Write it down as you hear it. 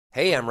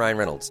Hey, I'm Ryan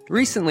Reynolds.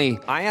 Recently,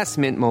 I asked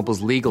Mint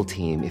Mobile's legal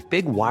team if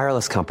big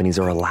wireless companies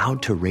are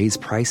allowed to raise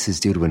prices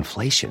due to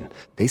inflation.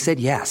 They said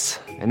yes.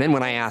 And then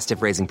when I asked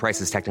if raising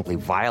prices technically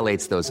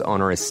violates those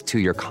onerous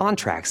two-year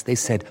contracts, they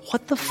said,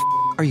 "What the f***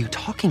 are you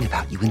talking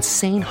about, you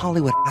insane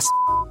Hollywood ass?"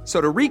 So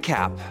to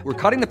recap, we're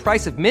cutting the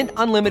price of Mint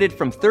Unlimited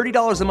from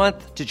 $30 a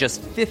month to just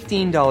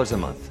 $15 a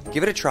month.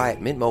 Give it a try at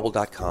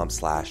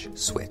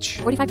mintmobile.com/switch.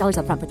 $45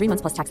 up front for 3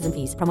 months plus taxes and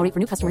fees. Promo rate for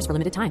new customers for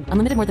limited time.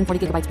 Unlimited more than 40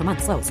 gigabytes per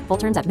month. Slows full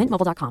terms at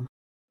mintmobile.com.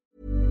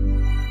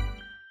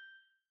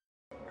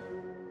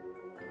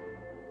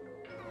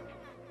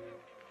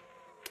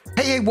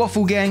 Hey,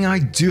 Waffle Gang, I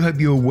do hope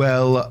you're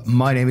well.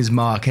 My name is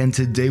Mark, and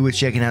today we're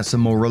checking out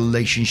some more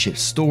relationship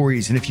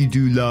stories. And if you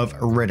do love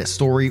a Reddit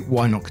story,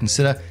 why not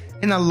consider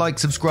hitting that like,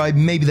 subscribe,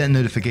 maybe that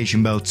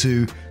notification bell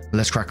too.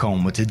 Let's crack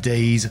on with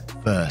today's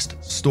first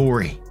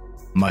story.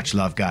 Much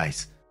love,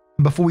 guys.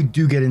 Before we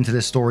do get into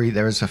this story,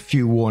 there is a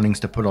few warnings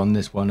to put on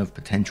this one of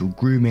potential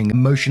grooming,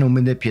 emotional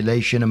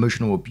manipulation,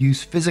 emotional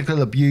abuse,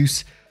 physical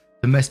abuse,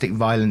 domestic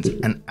violence,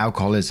 and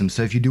alcoholism.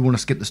 So if you do want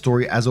to skip the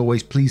story, as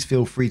always, please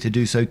feel free to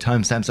do so.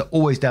 Timestamps are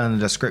always down in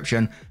the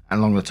description and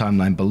along the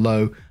timeline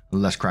below.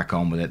 Let's crack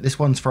on with it. This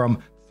one's from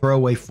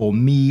Throwaway for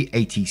Me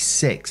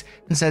 86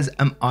 and says,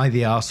 "Am I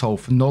the asshole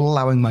for not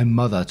allowing my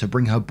mother to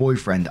bring her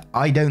boyfriend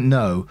I don't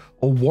know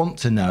or want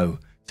to know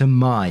to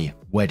my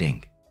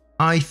wedding?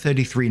 I,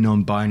 33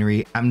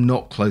 non-binary, am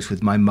not close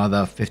with my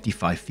mother,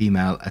 55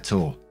 female, at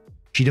all.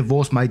 She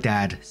divorced my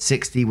dad,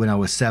 60, when I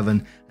was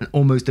 7, and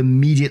almost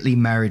immediately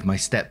married my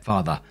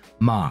stepfather,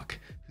 Mark,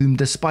 whom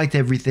despite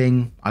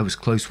everything, I was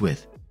close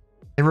with.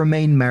 They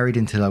remained married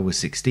until I was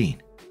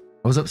 16.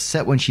 I was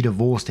upset when she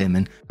divorced him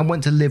and I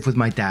went to live with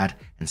my dad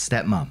and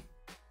stepmom.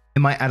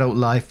 In my adult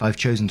life, I've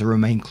chosen to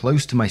remain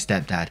close to my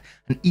stepdad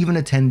and even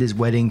attend his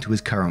wedding to his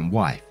current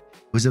wife,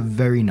 who was a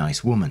very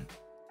nice woman.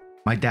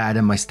 My dad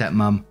and my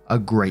stepmom are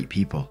great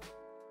people.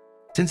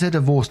 Since her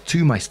divorce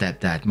to my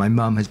stepdad, my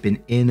mum has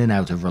been in and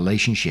out of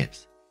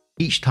relationships,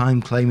 each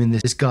time claiming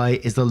this guy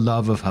is the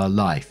love of her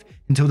life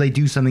until they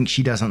do something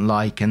she doesn't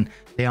like and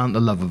they aren't the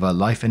love of her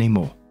life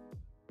anymore.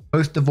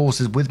 Both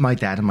divorces with my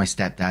dad and my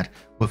stepdad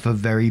were for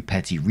very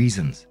petty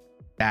reasons.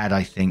 Dad,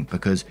 I think,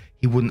 because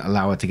he wouldn't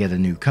allow her to get a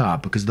new car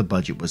because the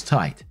budget was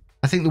tight.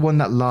 I think the one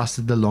that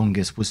lasted the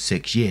longest was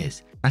 6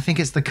 years. I think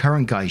it's the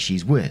current guy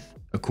she's with,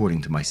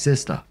 according to my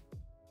sister.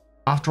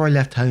 After I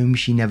left home,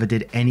 she never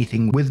did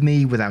anything with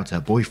me without her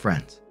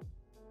boyfriend.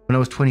 When I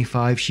was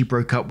 25, she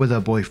broke up with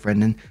her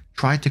boyfriend and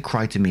tried to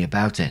cry to me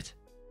about it.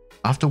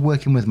 After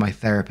working with my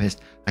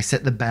therapist, I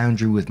set the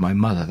boundary with my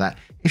mother that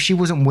if she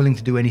wasn't willing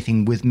to do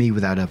anything with me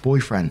without her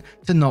boyfriend,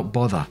 to not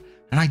bother,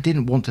 and I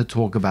didn't want to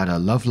talk about her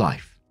love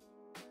life.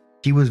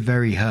 She was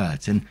very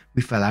hurt and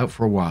we fell out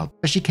for a while,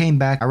 but she came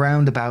back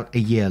around about a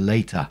year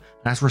later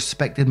and has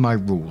respected my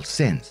rules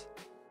since,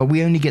 but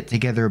we only get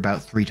together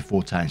about 3 to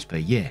 4 times per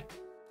year.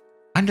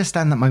 I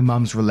understand that my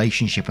mum's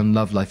relationship and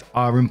love life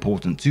are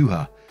important to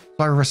her,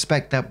 so I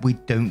respect that we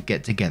don't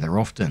get together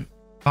often.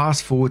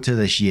 Fast forward to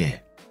this year.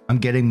 I'm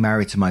getting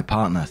married to my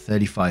partner,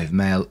 35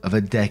 male, of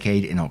a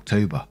decade in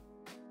October.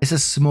 It's a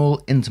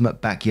small,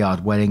 intimate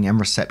backyard wedding and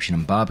reception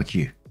and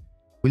barbecue.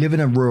 We live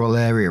in a rural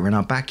area and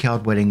our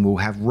backyard wedding will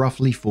have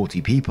roughly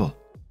 40 people.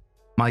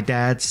 My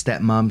dad,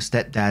 stepmom,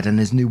 stepdad and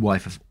his new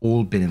wife have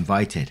all been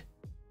invited.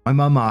 My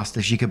mum asked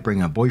if she could bring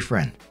her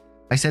boyfriend.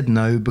 I said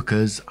no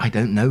because I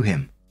don't know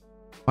him.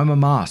 My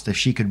mum asked if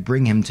she could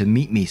bring him to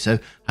meet me so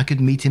I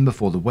could meet him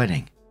before the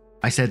wedding.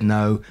 I said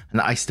no and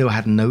that I still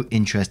had no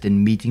interest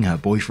in meeting her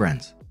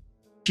boyfriends.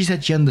 She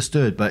said she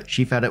understood, but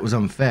she felt it was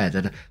unfair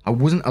that I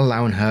wasn't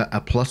allowing her a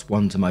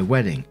 +1 to my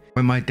wedding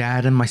when my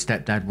dad and my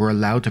stepdad were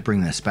allowed to bring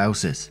their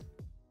spouses.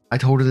 I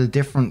told her the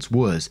difference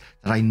was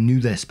that I knew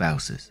their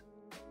spouses.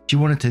 She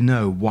wanted to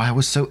know why I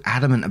was so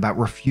adamant about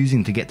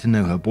refusing to get to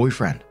know her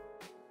boyfriend.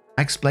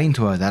 I explained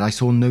to her that I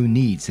saw no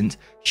need since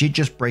she'd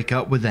just break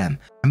up with them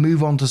and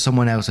move on to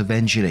someone else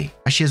eventually,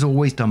 as she has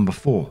always done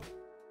before.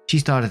 She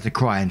started to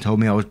cry and told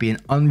me I was being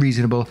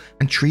unreasonable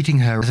and treating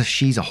her as if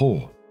she's a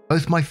whore.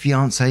 Both my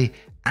fiance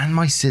and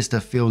my sister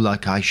feel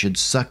like I should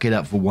suck it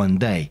up for one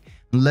day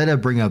and let her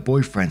bring her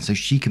boyfriend so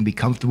she can be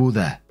comfortable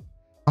there.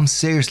 I'm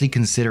seriously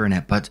considering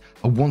it, but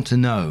I want to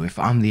know if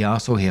I'm the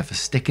arsehole here for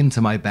sticking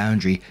to my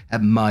boundary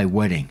at my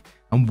wedding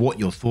and what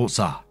your thoughts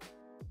are.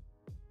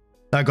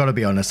 I gotta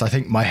be honest, I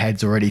think my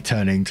head's already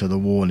turning to the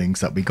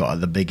warnings that we got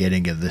at the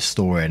beginning of this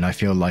story, and I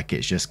feel like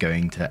it's just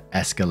going to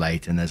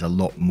escalate and there's a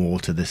lot more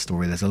to this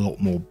story. There's a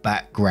lot more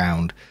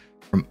background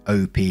from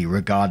OP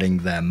regarding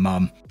their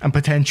mum and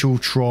potential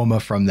trauma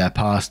from their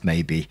past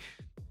maybe.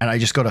 And I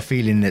just got a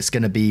feeling it's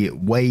going to be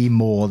way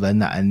more than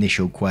that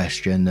initial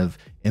question of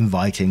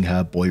inviting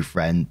her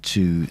boyfriend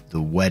to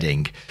the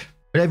wedding.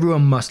 But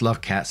everyone must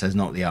love Kat says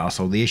not the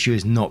arsehole. The issue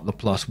is not the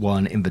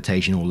 +1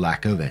 invitation or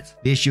lack of it.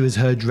 The issue is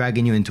her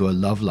dragging you into a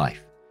love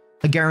life.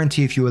 I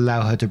guarantee if you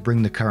allow her to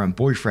bring the current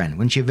boyfriend,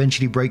 when she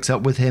eventually breaks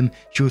up with him,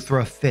 she will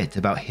throw a fit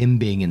about him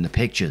being in the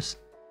pictures.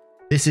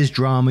 This is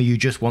drama you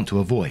just want to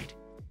avoid.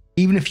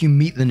 Even if you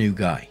meet the new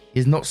guy, he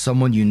is not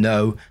someone you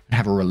know and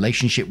have a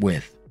relationship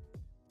with.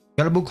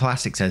 Gullible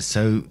Classic says,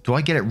 so do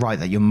I get it right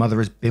that your mother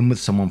has been with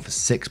someone for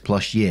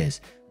 6+ years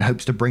and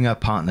hopes to bring her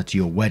partner to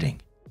your wedding?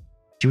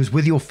 She was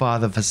with your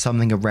father for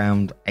something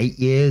around 8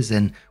 years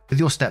and with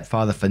your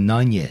stepfather for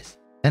 9 years,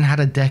 then had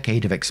a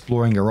decade of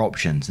exploring her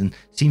options and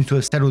seems to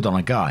have settled on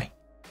a guy.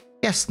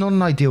 Yes, not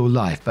an ideal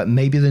life, but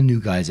maybe the new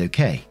guy is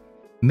okay.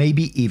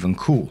 Maybe even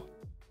cool.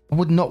 I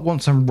would not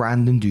want some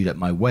random dude at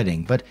my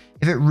wedding, but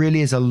if it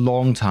really is a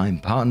long-time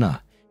partner,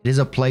 it is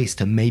a place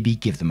to maybe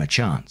give them a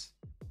chance.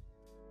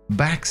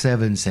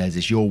 Back7 says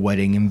it's your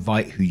wedding,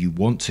 invite who you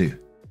want to.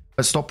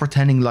 But stop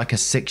pretending like a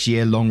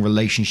 6-year-long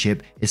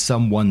relationship is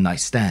some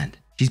one-night stand.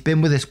 She's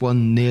been with this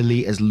one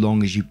nearly as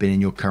long as you've been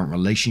in your current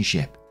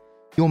relationship.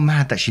 You're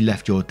mad that she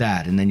left your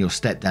dad and then your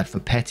stepdad for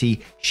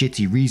petty,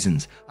 shitty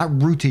reasons,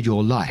 uprooted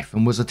your life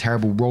and was a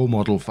terrible role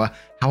model for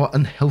how an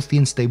unhealthy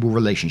and stable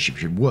relationship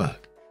should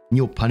work, and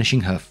you're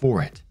punishing her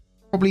for it.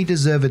 Probably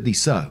deservedly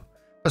so.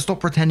 But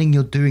stop pretending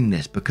you're doing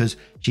this because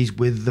she's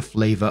with the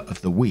flavor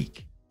of the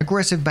week.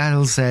 Aggressive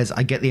Battle says,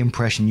 I get the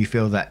impression you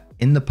feel that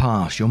in the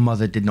past your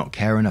mother did not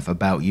care enough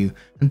about you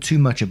and too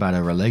much about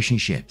her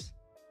relationships.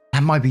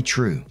 That might be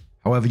true.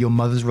 However, your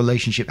mother's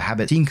relationship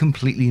habits seem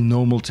completely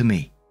normal to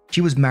me.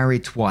 She was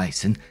married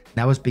twice and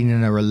now has been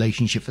in a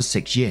relationship for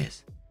 6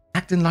 years,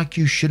 acting like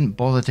you shouldn't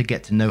bother to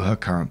get to know her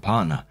current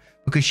partner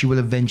because she will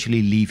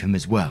eventually leave him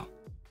as well.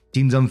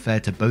 Seems unfair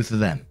to both of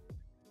them.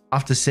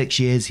 After 6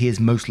 years, he is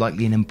most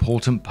likely an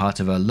important part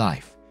of her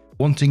life.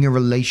 Wanting a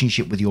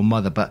relationship with your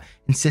mother but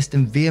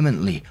insisting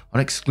vehemently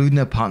on excluding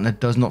her partner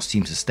does not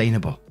seem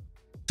sustainable.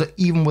 So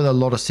even with a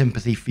lot of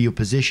sympathy for your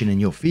position and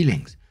your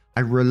feelings,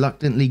 I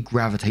reluctantly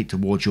gravitate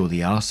towards you're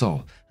the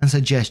arsehole and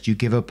suggest you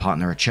give her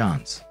partner a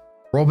chance.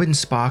 Robin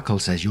Sparkle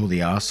says you're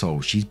the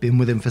arsehole. She's been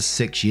with him for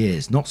 6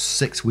 years, not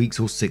 6 weeks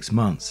or 6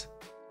 months.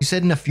 You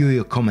said in a few of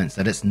your comments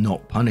that it's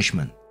not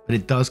punishment, but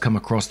it does come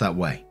across that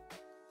way.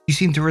 You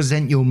seem to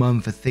resent your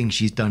mum for things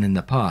she's done in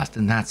the past,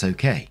 and that's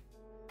okay.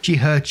 She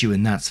hurt you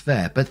and that's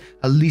fair, but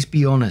at least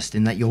be honest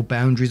in that your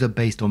boundaries are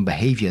based on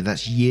behavior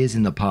that's years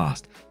in the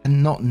past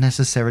and not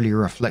necessarily a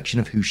reflection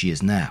of who she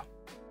is now.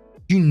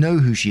 You know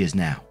who she is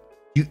now.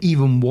 You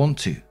even want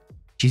to.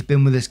 She's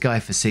been with this guy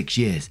for 6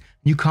 years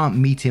and you can't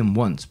meet him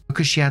once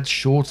because she had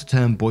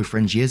shorter-term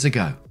boyfriends years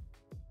ago.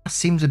 That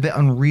seems a bit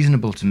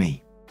unreasonable to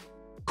me.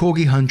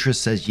 Corgi Huntress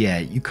says, yeah,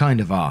 you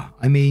kind of are.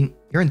 I mean,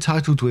 you're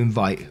entitled to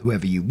invite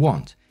whoever you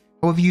want.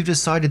 However, you've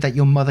decided that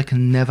your mother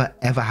can never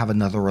ever have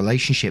another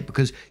relationship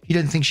because you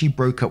don't think she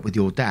broke up with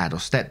your dad or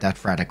stepdad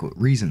for adequate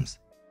reasons.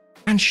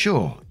 And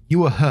sure, you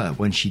were hurt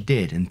when she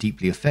did and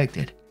deeply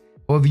affected.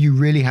 However, you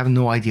really have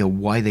no idea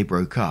why they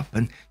broke up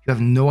and you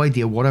have no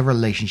idea what a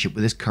relationship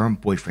with his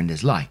current boyfriend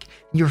is like,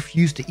 and you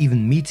refuse to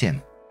even meet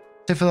him.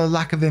 So for the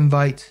lack of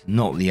invite,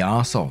 not the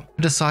arsehole,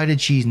 who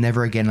decided she's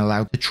never again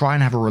allowed to try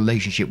and have a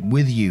relationship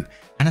with you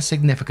and a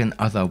significant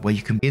other where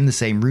you can be in the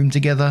same room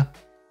together,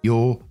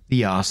 you're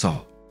the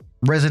arsehole.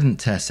 Resident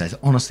Tess says,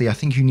 honestly, I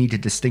think you need to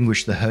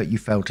distinguish the hurt you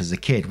felt as a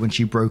kid when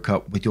she broke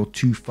up with your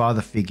 2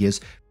 father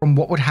figures from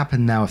what would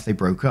happen now if they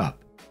broke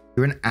up.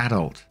 You're an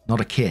adult,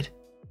 not a kid.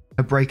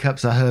 Her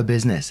breakups are her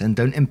business and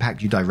don't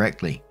impact you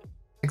directly.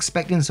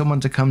 Expecting someone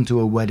to come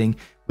to a wedding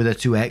with her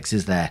 2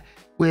 exes there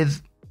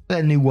with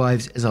their new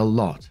wives is a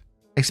lot.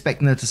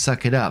 Expecting her to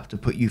suck it up to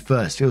put you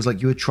first feels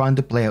like you were trying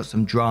to play out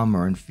some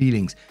drama and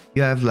feelings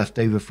you have left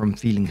over from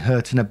feeling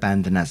hurt and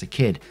abandoned as a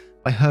kid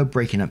by her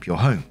breaking up your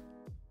home.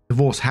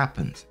 Divorce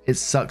happens, it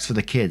sucks for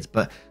the kids,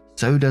 but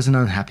so does an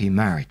unhappy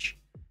marriage.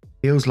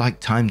 Feels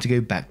like time to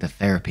go back to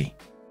therapy.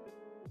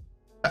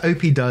 The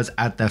OP does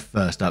add their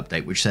first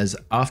update, which says,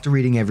 after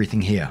reading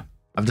everything here,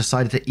 I've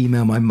decided to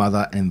email my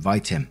mother and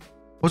invite him.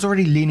 I was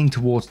already leaning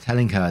towards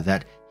telling her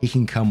that he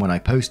can come when I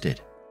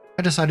posted.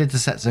 I decided to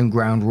set some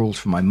ground rules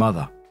for my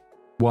mother.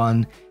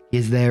 1, he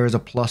is there as a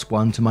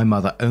 +1 to my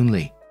mother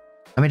only.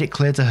 I made it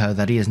clear to her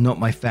that he is not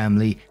my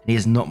family and he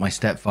is not my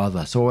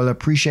stepfather, so I'll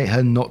appreciate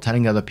her not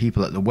telling other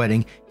people at the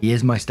wedding he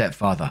is my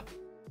stepfather.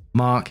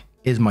 Mark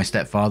is my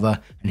stepfather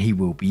and he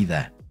will be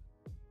there.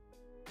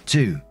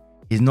 2,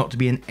 he is not to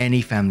be in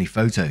any family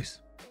photos.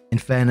 In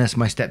fairness,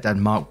 my stepdad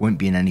Mark won't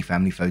be in any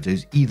family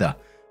photos either,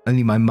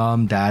 only my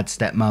mum, dad,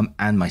 stepmom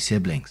and my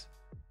siblings.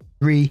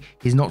 3,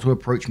 he is not to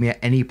approach me at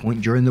any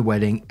point during the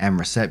wedding and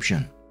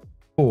reception.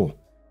 4,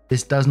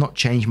 this does not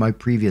change my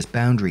previous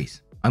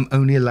boundaries. I'm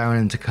only allowing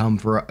him to come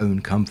for her own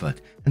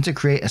comfort and to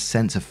create a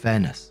sense of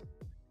fairness.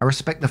 I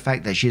respect the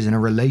fact that she is in a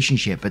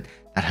relationship, but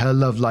that her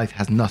love life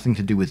has nothing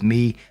to do with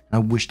me and I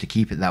wish to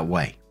keep it that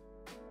way.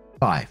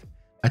 5,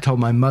 I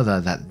told my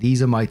mother that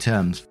these are my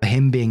terms for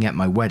him being at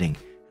my wedding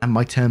and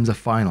my terms are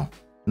final,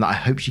 and that I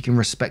hope she can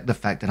respect the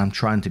fact that I'm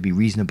trying to be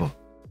reasonable.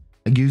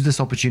 I used this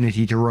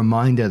opportunity to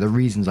remind her the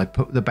reasons I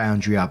put the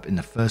boundary up in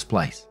the first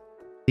place.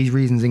 These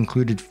reasons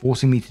included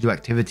forcing me to do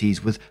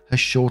activities with her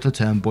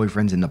shorter-term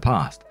boyfriends in the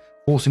past,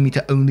 forcing me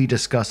to only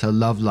discuss her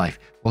love life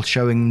while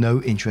showing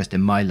no interest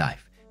in my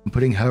life, and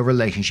putting her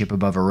relationship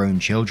above her own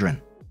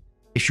children.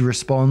 If she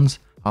responds,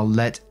 I'll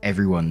let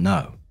everyone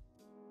know.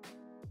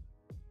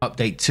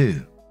 Update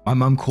 2. My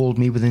mum called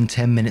me within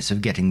 10 minutes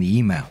of getting the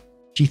email.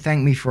 She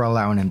thanked me for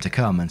allowing him to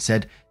come and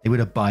said they would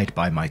abide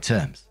by my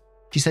terms.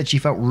 She said she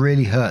felt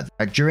really hurt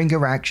that during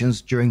her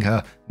actions during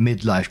her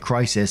midlife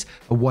crisis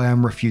are why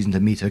I'm refusing to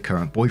meet her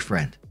current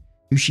boyfriend,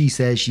 who she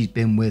says she's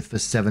been with for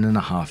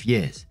 7.5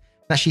 years,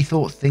 that she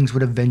thought things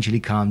would eventually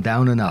calm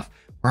down enough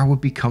where I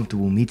would be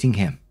comfortable meeting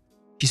him.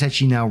 She said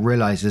she now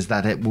realizes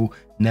that it will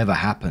never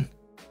happen.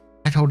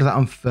 I told her that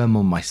I'm firm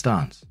on my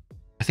stance.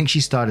 I think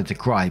she started to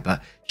cry,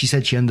 but she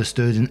said she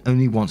understood and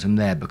only wants him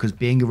there because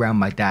being around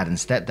my dad and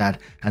stepdad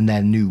and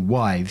their new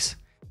wives,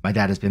 my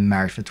dad has been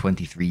married for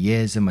 23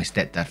 years and my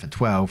stepdad for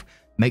 12,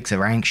 makes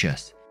her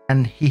anxious,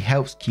 and he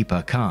helps keep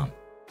her calm.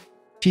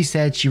 She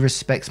said she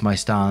respects my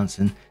stance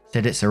and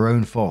said it's her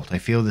own fault I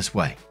feel this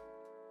way.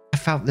 I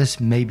felt this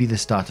may be the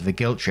start of a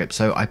guilt trip,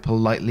 so I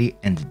politely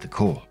ended the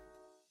call.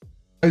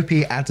 OP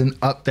adds an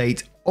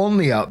update on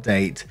the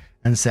update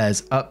and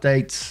says,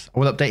 updates, I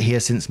will update here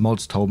since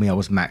mods told me I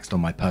was maxed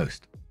on my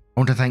post. I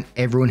want to thank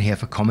everyone here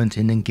for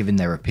commenting and giving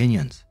their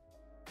opinions.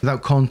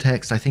 Without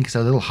context, I think it's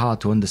a little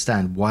hard to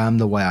understand why I'm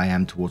the way I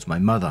am towards my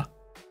mother.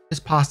 This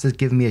past has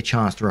given me a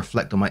chance to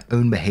reflect on my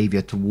own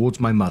behavior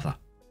towards my mother.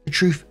 The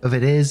truth of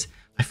it is,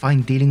 I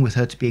find dealing with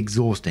her to be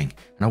exhausting,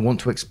 and I want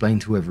to explain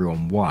to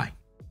everyone why.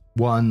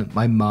 1,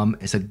 my mum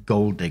is a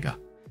gold digger.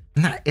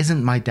 And that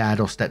isn't my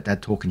dad or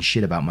stepdad talking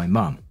shit about my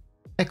mum.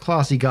 They're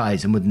classy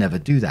guys and would never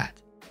do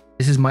that.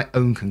 This is my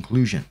own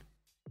conclusion.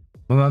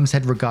 My mum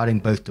said regarding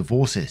both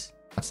divorces,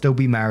 I'd still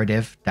be married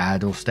if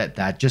dad or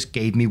stepdad just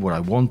gave me what I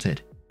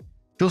wanted.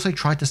 She also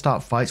tried to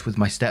start fights with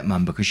my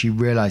stepmum because she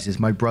realizes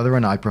my brother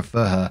and I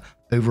prefer her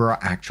over our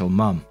actual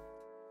mum.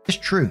 It's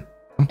true,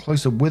 I'm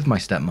closer with my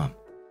stepmum.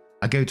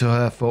 I go to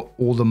her for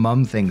all the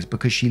mum things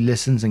because she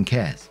listens and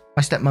cares.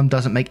 My stepmum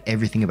doesn't make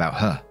everything about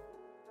her.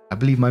 I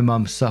believe my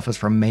mum suffers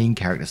from main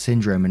character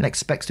syndrome and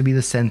expects to be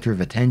the center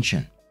of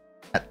attention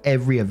at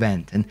every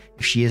event, and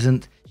if she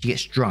isn't, she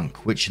gets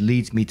drunk, which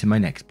leads me to my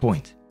next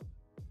point.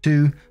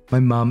 2, my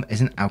mum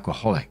is an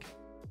alcoholic.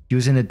 She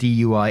was in a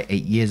DUI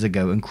 8 years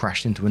ago and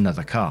crashed into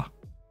another car.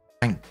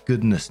 Thank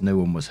goodness no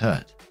one was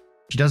hurt.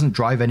 She doesn't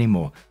drive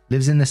anymore,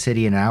 lives in the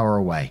city an hour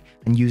away,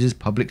 and uses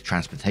public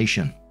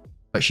transportation.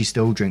 But she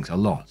still drinks a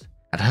lot.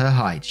 At her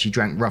height, she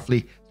drank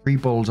roughly 3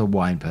 bottles of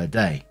wine per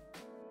day.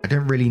 I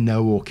don't really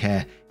know or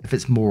care if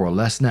it's more or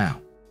less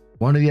now.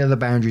 One of the other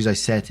boundaries I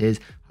set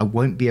is I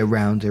won't be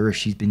around her if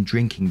she's been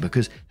drinking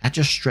because that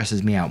just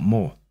stresses me out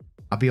more.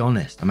 I'll be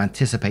honest, I'm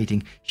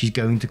anticipating she's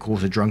going to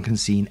cause a drunken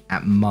scene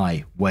at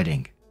my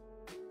wedding.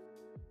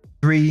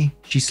 3,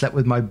 she slept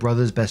with my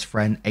brother's best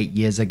friend 8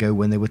 years ago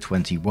when they were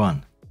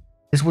 21.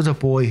 This was a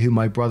boy who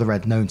my brother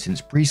had known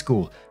since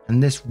preschool,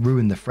 and this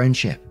ruined the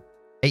friendship.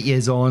 8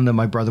 years on, and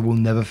my brother will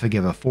never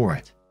forgive her for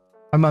it.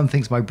 My mum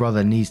thinks my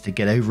brother needs to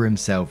get over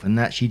himself and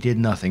that she did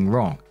nothing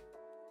wrong.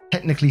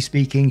 Technically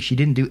speaking, she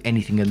didn't do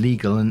anything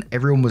illegal and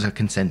everyone was a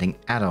consenting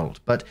adult,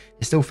 but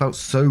it still felt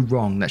so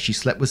wrong that she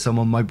slept with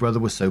someone my brother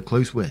was so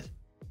close with.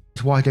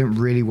 It's why I don't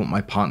really want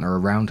my partner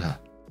around her.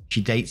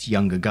 She dates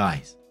younger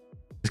guys.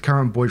 His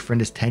current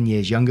boyfriend is 10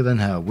 years younger than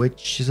her,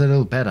 which is a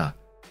little better.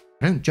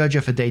 I don't judge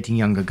her for dating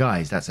younger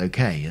guys, that's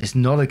okay. It's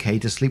not okay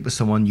to sleep with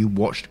someone you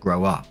watched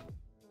grow up.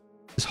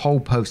 This whole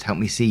post helped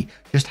me see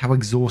just how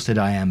exhausted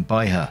I am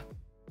by her.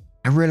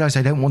 I realize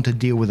I don't want to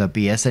deal with her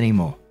BS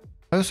anymore.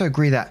 I also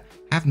agree that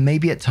I have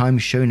maybe at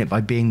times shown it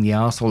by being the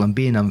arsehole and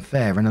being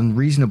unfair and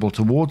unreasonable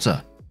towards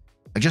her.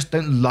 I just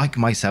don't like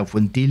myself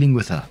when dealing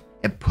with her.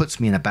 It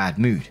puts me in a bad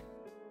mood.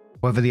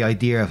 However, the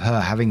idea of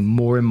her having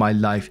more in my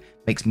life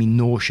makes me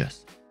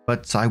nauseous,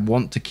 but I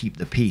want to keep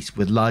the peace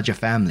with larger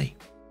family,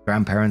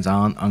 grandparents,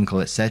 aunt,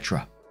 uncle,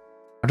 etc.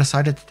 I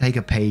decided to take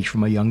a page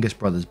from my youngest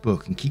brother's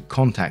book and keep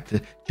contact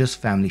to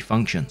just family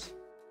functions.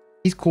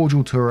 He's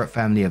cordial to her at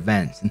family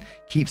events and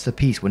keeps the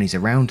peace when he's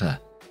around her.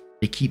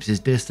 He keeps his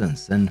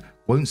distance and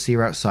won't see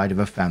her outside of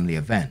a family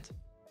event.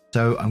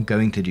 So I'm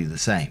going to do the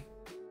same.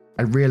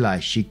 I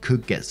realized she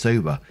could get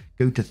sober,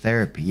 go to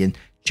therapy and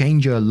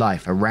change her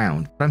life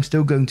around, but I'm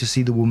still going to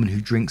see the woman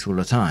who drinks all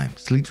the time,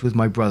 sleeps with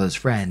my brother's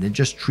friend and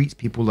just treats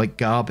people like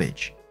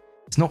garbage.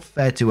 It's not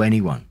fair to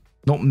anyone,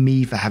 not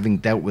me for having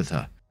dealt with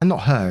her, and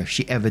not her if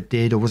she ever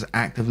did or was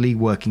actively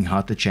working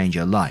hard to change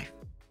her life.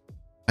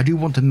 I do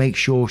want to make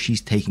sure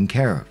she's taken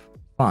care of,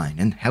 fine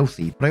and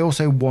healthy, but I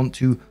also want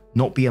to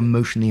not be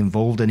emotionally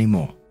involved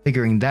anymore.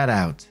 Figuring that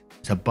out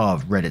is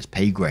above Reddit's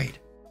pay grade.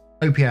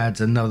 OP adds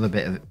another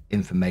bit of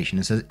information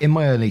and says, in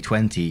my early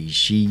 20s,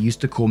 she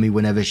used to call me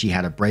whenever she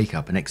had a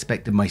breakup and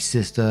expected my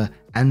sister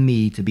and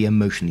me to be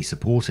emotionally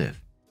supportive.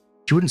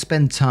 She wouldn't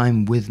spend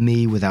time with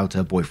me without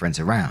her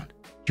boyfriends around.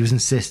 She was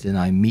insisting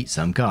I meet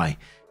some guy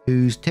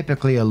who's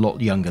typically a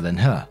lot younger than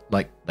her,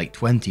 like late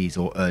 20s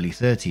or early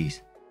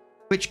 30s.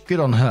 Which good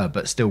on her,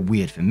 but still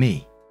weird for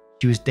me.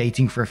 She was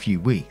dating for a few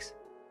weeks.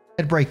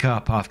 They'd break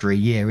up after a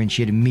year and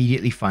she'd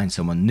immediately find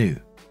someone new.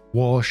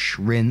 Wash,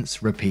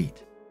 rinse,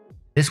 repeat.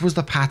 This was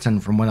the pattern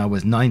from when I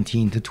was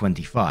 19 to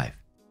 25.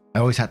 I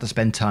always had to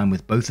spend time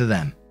with both of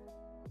them.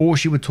 All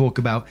she would talk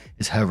about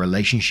is her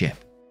relationship.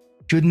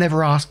 She would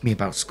never ask me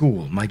about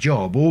school, my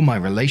job, or my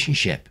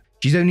relationship.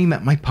 She's only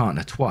met my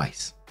partner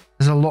twice.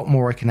 There's a lot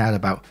more I can add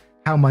about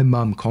how my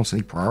mum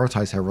constantly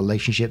prioritized her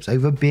relationships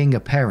over being a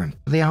parent,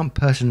 but they aren't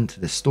pertinent to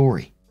this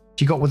story.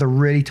 She got with a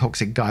really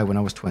toxic guy when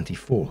I was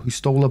 24 who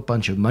stole a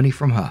bunch of money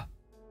from her.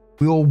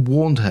 We all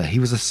warned her he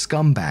was a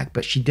scumbag,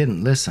 but she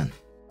didn't listen.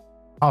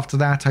 After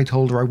that, I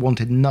told her I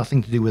wanted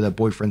nothing to do with her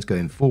boyfriends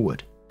going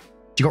forward.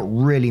 She got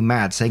really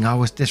mad, saying I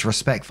was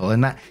disrespectful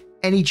and that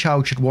any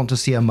child should want to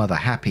see her mother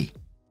happy.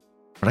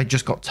 But I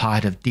just got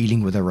tired of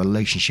dealing with her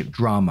relationship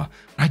drama,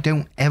 and I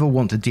don't ever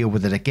want to deal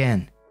with it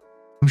again.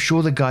 I'm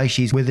sure the guy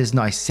she's with is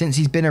nice since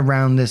he's been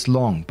around this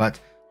long, but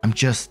I'm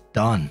just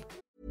done.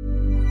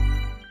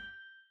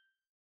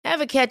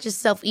 Ever catch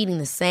yourself eating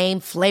the same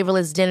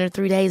flavorless dinner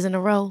 3 days in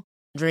a row?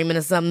 Dreaming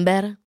of something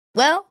better?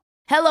 Well,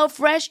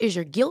 HelloFresh is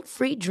your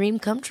guilt-free dream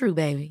come true,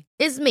 baby.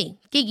 It's me,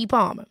 Keke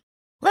Palmer.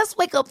 Let's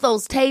wake up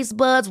those taste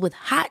buds with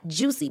hot,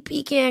 juicy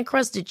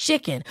pecan-crusted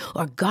chicken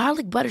or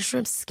garlic butter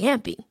shrimp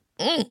scampi.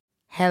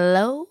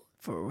 Hello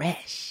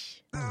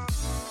Fresh.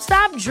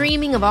 Stop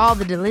dreaming of all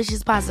the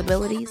delicious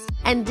possibilities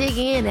and dig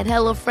in at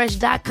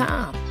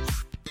HelloFresh.com.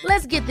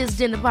 Let's get this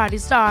dinner party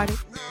started.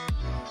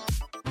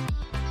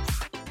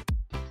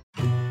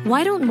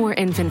 Why don't more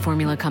infant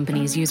formula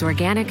companies use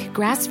organic,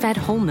 grass-fed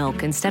whole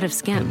milk instead of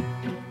skim?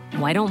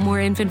 Why don't more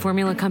infant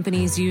formula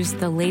companies use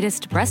the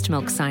latest breast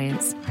milk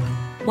science?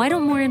 Why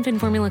don't more infant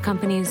formula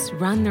companies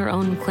run their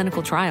own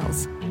clinical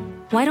trials?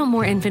 Why don't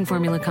more infant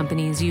formula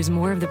companies use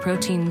more of the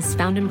proteins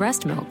found in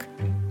breast milk?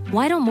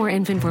 Why don't more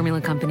infant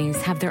formula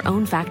companies have their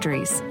own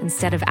factories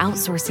instead of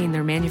outsourcing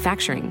their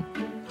manufacturing?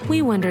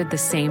 We wondered the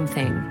same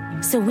thing.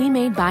 So we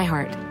made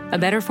ByHeart, a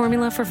better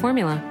formula for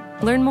formula.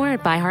 Learn more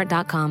at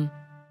byheart.com.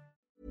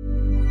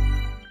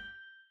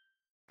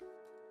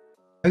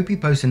 Opie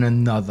posted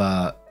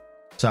another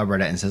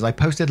subreddit and says, I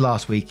posted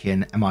last week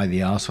in Am I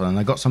the Arsehole, and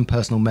I got some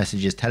personal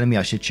messages telling me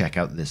I should check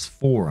out this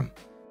forum,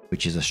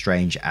 which is a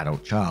strange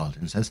adult child,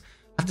 and says,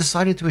 I've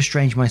decided to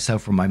estrange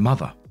myself from my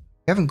mother.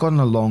 We haven't gotten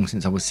along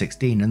since I was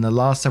 16 and the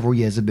last several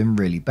years have been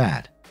really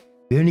bad.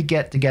 We only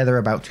get together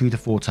about 2 to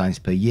 4 times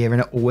per year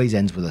and it always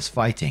ends with us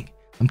fighting.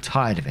 I'm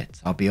tired of it,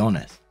 I'll be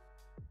honest.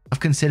 I've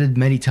considered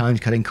many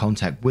times cutting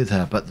contact with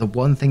her, but the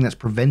one thing that's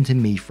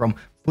preventing me from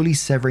fully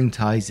severing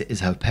ties is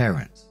her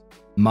parents.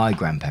 My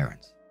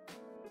grandparents.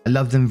 I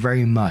love them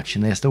very much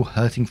and they are still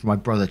hurting from my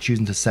brother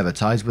choosing to sever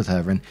ties with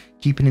her and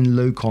keeping in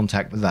low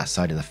contact with that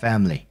side of the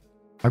family.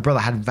 My brother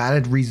had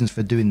valid reasons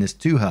for doing this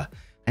to her,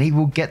 and he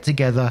will get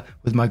together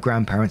with my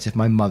grandparents if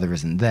my mother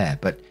isn't there,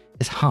 but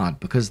it's hard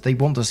because they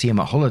want to see him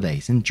at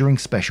holidays and during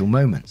special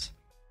moments.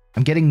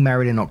 I'm getting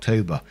married in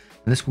October,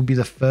 and this will be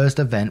the first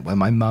event where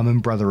my mum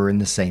and brother are in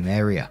the same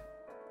area.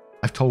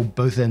 I've told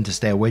both of them to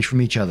stay away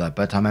from each other,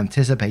 but I'm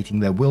anticipating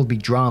there will be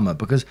drama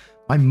because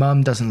my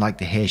mum doesn't like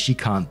to hear she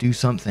can't do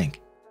something.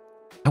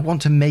 I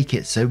want to make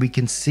it so we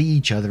can see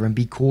each other and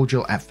be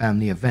cordial at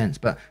family events,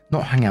 but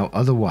not hang out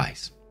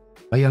otherwise.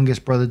 My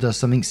youngest brother does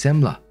something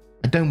similar.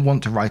 I don't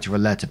want to write her a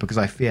letter because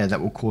I fear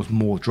that will cause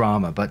more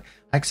drama, but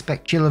I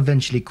expect she'll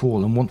eventually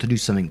call and want to do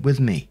something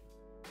with me.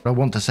 But I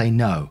want to say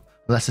no,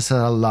 unless it's at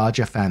a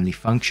larger family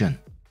function.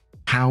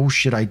 How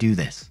should I do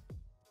this?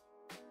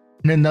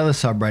 In another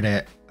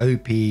subreddit,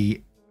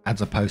 OP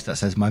adds a post that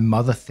says, my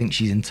mother thinks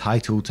she's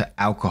entitled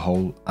to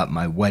alcohol at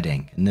my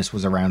wedding. And this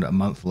was around a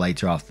month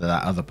later after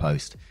that other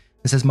post.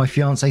 It says, my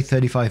fiance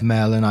 35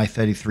 male and I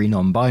 33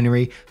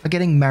 non-binary are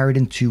getting married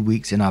in 2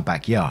 weeks in our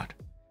backyard.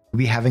 We'll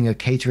be having a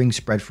catering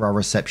spread for our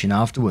reception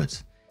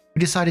afterwards.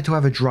 We decided to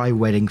have a dry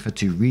wedding for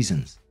 2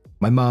 reasons.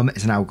 My mum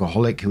is an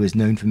alcoholic who is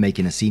known for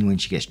making a scene when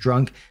she gets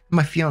drunk, and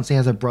my fiance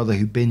has a brother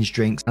who binge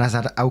drinks and has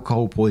had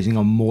alcohol poisoning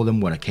on more than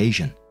one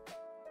occasion.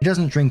 He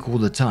doesn't drink all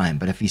the time,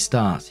 but if he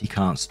starts, he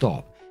can't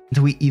stop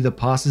until he either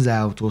passes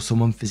out or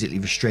someone physically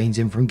restrains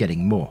him from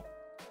getting more.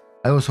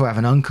 I also have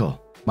an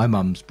uncle, my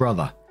mum's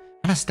brother,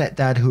 and a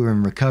stepdad who are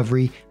in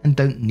recovery and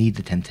don't need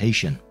the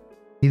temptation.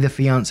 Neither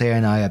fiance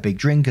and I are big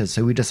drinkers,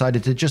 so we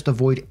decided to just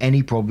avoid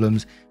any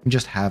problems and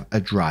just have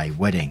a dry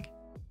wedding.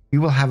 We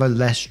will have a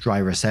less dry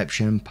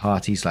reception,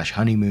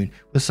 party/honeymoon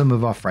with some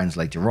of our friends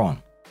later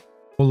on.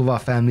 All of our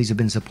families have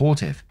been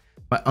supportive.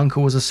 My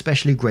uncle was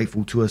especially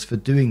grateful to us for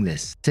doing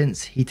this,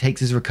 since he takes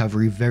his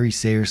recovery very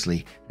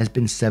seriously and has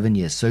been 7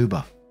 years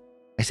sober.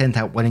 I sent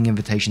out wedding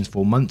invitations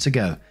 4 months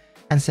ago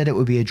and said it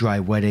would be a dry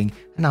wedding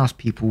and asked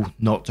people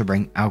not to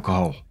bring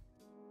alcohol.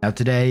 Now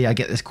today I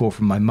get this call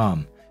from my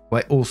mum, who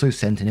I also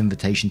sent an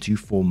invitation to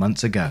 4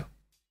 months ago.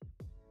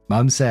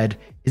 Mum said,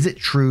 is it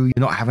true you're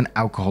not having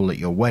alcohol at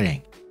your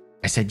wedding?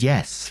 I said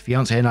yes,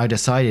 fiance and I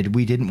decided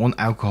we didn't want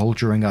alcohol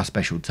during our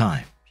special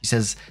time. She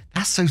says,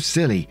 that's so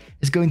silly,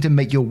 it's going to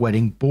make your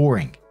wedding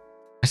boring.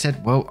 I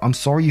said, well, I'm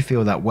sorry you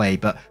feel that way,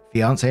 but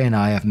fiance and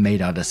I have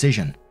made our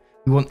decision.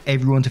 We want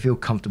everyone to feel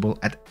comfortable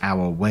at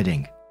our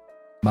wedding.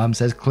 Mum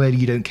says, clearly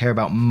you don't care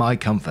about my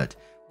comfort.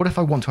 What if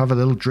I want to have a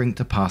little drink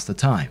to pass the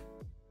time?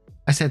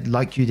 I said,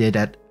 like you did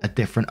at a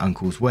different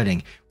uncle's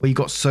wedding, where you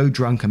got so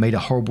drunk and made a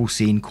horrible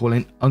scene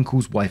calling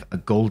uncle's wife a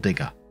gold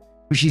digger.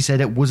 But she said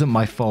it wasn't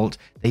my fault,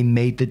 they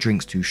made the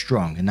drinks too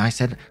strong. And I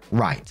said,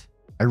 right,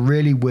 I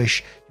really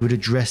wish you would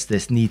address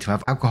this need to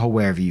have alcohol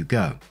wherever you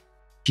go.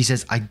 She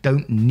says, I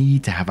don't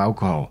need to have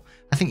alcohol.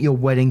 I think your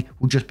wedding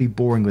will just be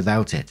boring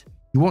without it.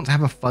 You want to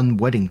have a fun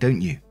wedding,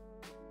 don't you?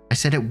 I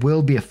said it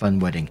will be a fun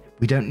wedding.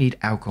 We don't need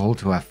alcohol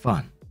to have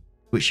fun.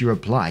 To which she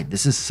replied,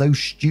 this is so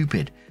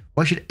stupid.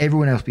 Why should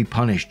everyone else be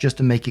punished just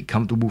to make it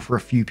comfortable for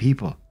a few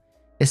people?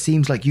 It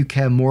seems like you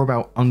care more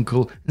about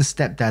uncle and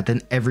stepdad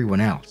than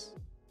everyone else.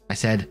 I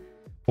said,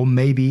 or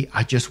maybe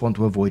I just want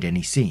to avoid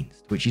any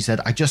scenes. To which she said,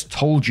 I just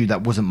told you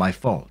that wasn't my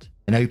fault.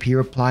 And OP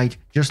replied,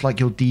 just like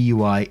your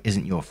DUI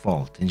isn't your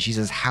fault. And she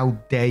says, how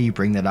dare you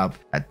bring that up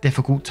at a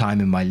difficult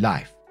time in my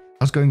life?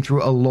 I was going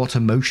through a lot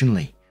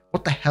emotionally.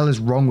 What the hell is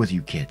wrong with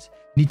you kids?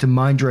 You need to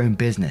mind your own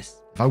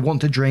business. If I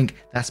want to drink,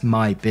 that's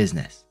my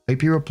business.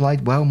 OP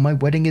replied, well, my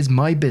wedding is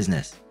my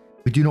business.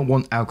 We do not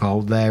want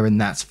alcohol there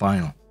and that's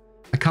final.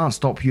 I can't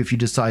stop you if you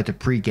decide to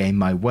pre-game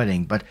my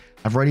wedding, but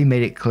I've already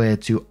made it clear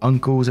to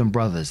uncles and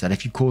brothers that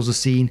if you cause a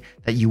scene,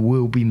 that you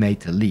will be made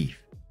to leave.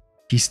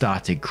 She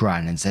started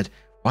crying and said,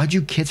 why do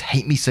you kids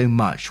hate me so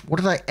much? What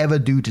did I ever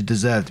do to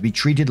deserve to be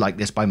treated like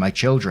this by my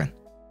children?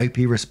 OP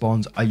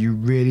responds, are you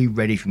really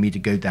ready for me to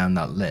go down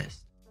that list?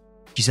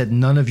 She said,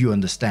 none of you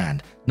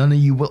understand. None of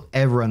you will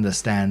ever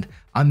understand.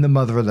 I'm the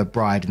mother of the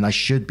bride and I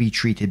should be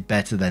treated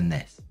better than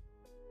this.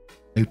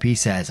 OP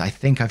says, I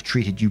think I've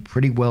treated you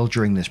pretty well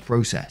during this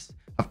process.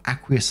 I've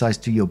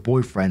acquiesced to your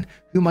boyfriend,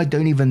 whom I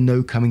don't even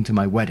know, coming to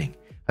my wedding.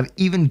 I've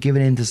even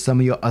given in to some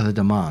of your other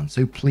demands,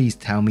 so please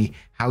tell me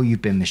how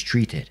you've been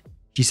mistreated.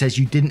 She says,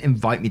 you didn't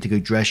invite me to go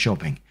dress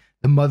shopping.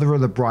 The mother of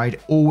the bride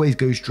always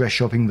goes dress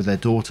shopping with her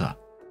daughter.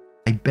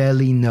 I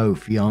barely know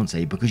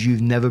fiance because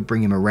you've never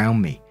bring him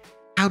around me.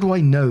 How do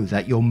I know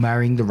that you're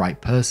marrying the right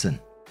person?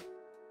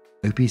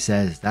 OP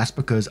says, that's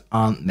because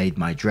aunt made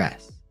my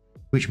dress.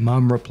 Which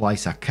mum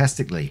replies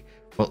sarcastically,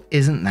 well,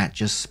 isn't that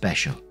just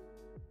special?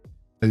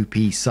 OP,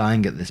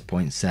 sighing at this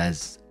point,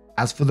 says,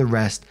 as for the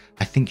rest,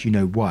 I think you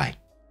know why.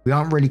 We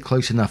aren't really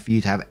close enough for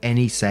you to have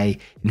any say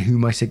in who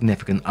my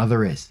significant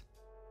other is.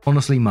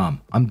 Honestly,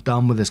 mum, I'm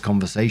done with this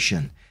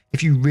conversation.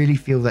 If you really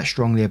feel that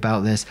strongly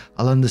about this,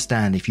 I'll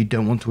understand if you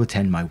don't want to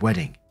attend my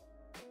wedding.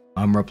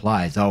 Mum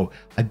replies, oh,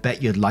 I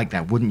bet you'd like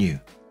that, wouldn't you?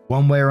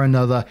 One way or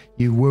another,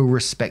 you will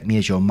respect me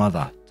as your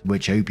mother. To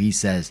which OP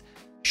says,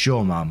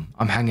 sure, mum,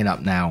 I'm hanging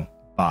up now.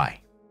 Bye.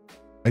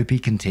 OP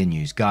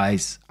continues,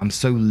 guys, I'm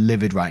so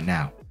livid right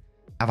now.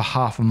 I have a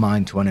half a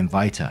mind to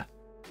uninvite her.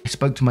 I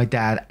spoke to my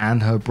dad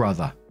and her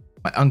brother.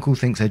 My uncle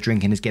thinks her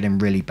drinking is getting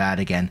really bad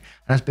again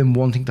and has been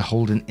wanting to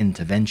hold an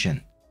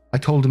intervention. I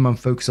told him I'm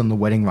focused on the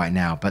wedding right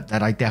now, but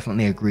that I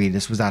definitely agree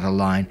this was out of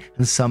line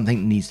and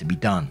something needs to be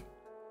done.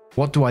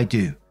 What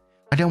do?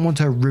 I don't want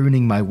her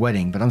ruining my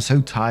wedding, but I'm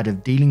so tired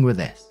of dealing with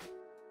this.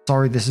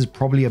 Sorry, this is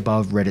probably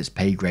above Reddit's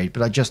pay grade,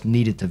 but I just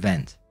needed to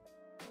vent.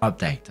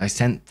 Update, I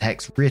sent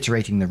text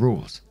reiterating the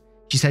rules.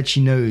 She said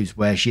she knows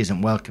where she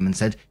isn't welcome and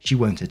said she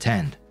won't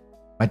attend.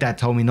 My dad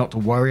told me not to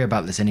worry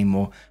about this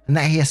anymore and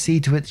that he'll see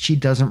to it she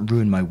doesn't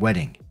ruin my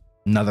wedding.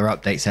 Another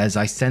update says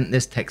I sent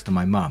this text to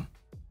my mum.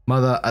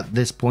 Mother, at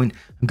this point,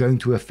 I'm going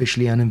to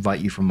officially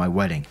uninvite you from my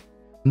wedding.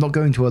 I'm not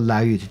going to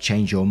allow you to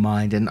change your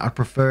mind and I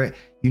prefer it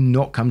you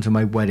not come to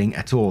my wedding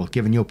at all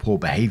given your poor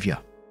behavior.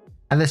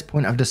 At this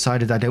point, I've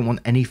decided I don't want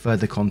any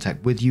further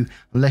contact with you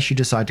unless you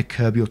decide to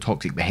curb your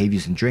toxic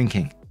behaviors and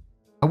drinking.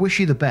 I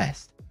wish you the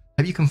best.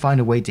 Hope you can find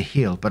a way to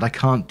heal, but I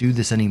can't do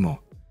this anymore.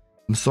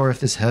 I'm sorry if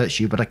this hurts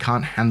you, but I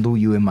can't handle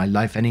you in my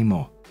life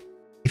anymore.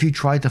 If you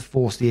try to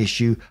force the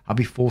issue, I'll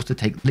be forced to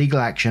take legal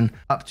action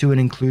up to and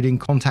including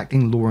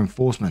contacting law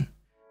enforcement.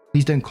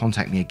 Please don't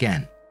contact me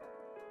again.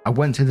 I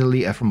went to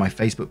delete her from my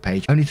Facebook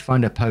page only to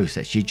find a post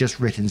that she'd just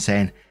written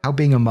saying how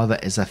being a mother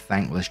is a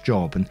thankless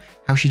job and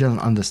how she doesn't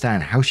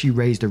understand how she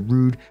raised a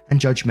rude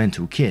and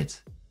judgmental kid.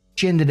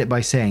 She ended it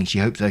by saying she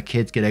hopes her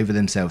kids get over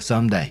themselves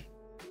someday.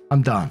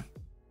 I'm done.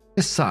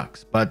 This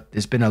sucks, but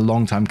it's been a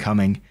long time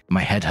coming.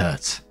 My head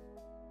hurts.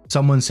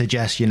 Someone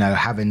suggests,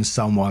 having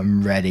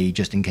someone ready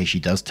just in case she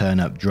does turn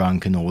up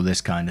drunk and all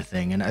this kind of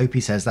thing. And OP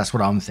says that's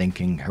what I'm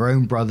thinking. Her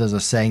own brothers are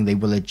saying they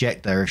will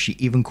eject her if she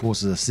even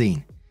causes a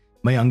scene.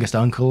 My youngest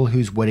uncle,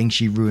 whose wedding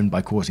she ruined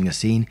by causing a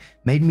scene,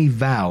 made me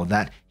vow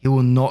that he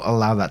will not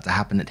allow that to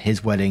happen at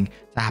his wedding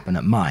to happen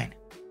at mine.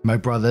 My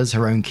brothers,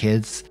 her own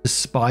kids,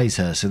 despise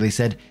her, so they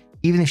said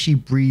even if she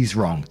breathes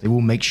wrong, they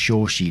will make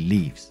sure she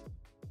leaves.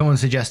 Someone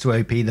suggests to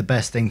OP the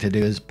best thing to do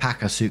is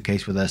pack a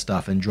suitcase with her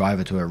stuff and drive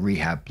her to a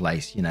rehab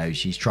place.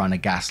 She's trying to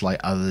gaslight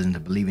others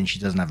into believing she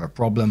doesn't have a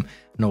problem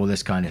and all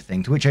this kind of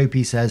thing. To which OP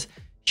says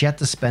she had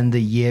to spend a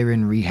year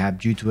in rehab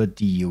due to a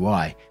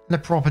DUI and the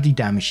property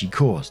damage she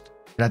caused.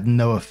 It had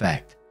no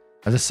effect.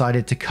 I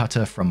decided to cut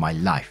her from my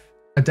life.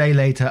 A day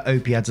later,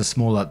 OP adds a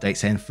small update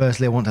saying,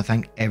 firstly, I want to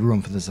thank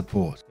everyone for the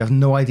support. You have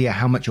no idea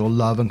how much your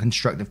love and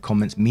constructive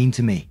comments mean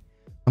to me.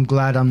 I'm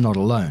glad I'm not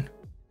alone.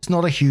 It's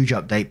not a huge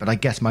update, but I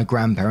guess my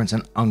grandparents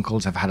and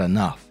uncles have had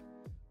enough.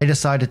 They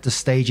decided to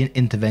stage an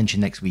intervention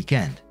next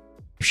weekend.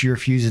 If she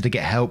refuses to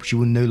get help, she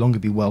will no longer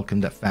be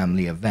welcomed at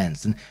family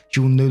events and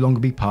she will no longer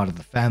be part of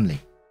the family.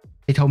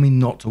 They told me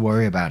not to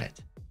worry about it.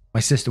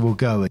 My sister will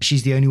go, and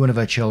she's the only one of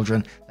her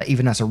children that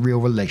even has a real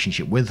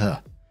relationship with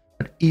her.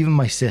 But even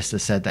my sister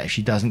said that if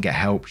she doesn't get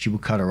help, she will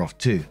cut her off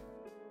too.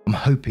 I'm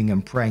hoping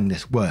and praying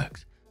this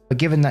works, but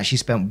given that she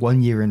spent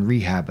 1 year in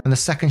rehab and the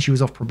second she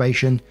was off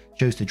probation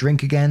chose to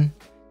drink again,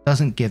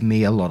 doesn't give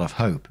me a lot of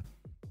hope.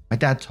 My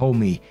dad told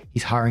me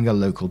he's hiring a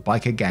local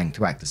biker gang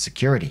to act as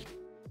security.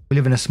 We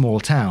live in a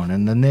small town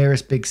and the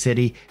nearest big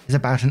city is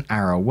about an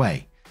hour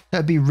away, so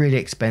it'd be really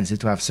expensive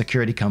to have a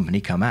security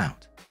company come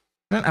out.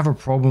 I don't have a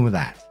problem with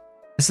that.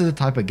 This is the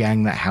type of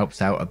gang that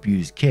helps out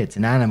abused kids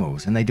and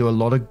animals, and they do a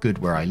lot of good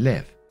where I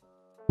live.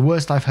 The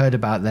worst I've heard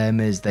about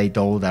them is they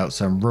doled out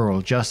some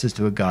rural justice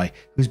to a guy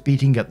who's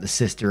beating up the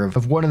sister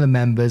of one of the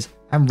members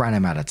and ran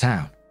him out of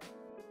town.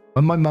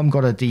 When my mum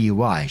got a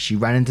DUI, she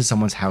ran into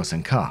someone's house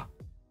and car.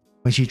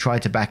 When she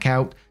tried to back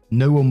out,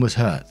 no one was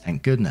hurt,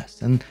 thank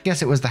goodness, and I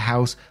guess it was the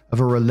house of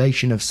a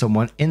relation of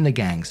someone in the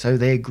gang, so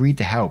they agreed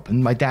to help,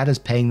 and my dad is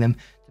paying them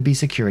to be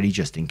security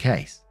just in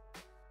case.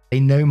 They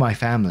know my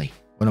family,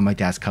 one of my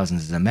dad's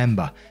cousins is a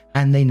member,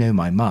 and they know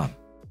my mum.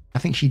 I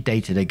think she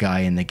dated a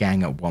guy in the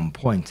gang at one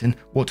point and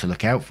what to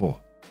look out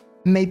for.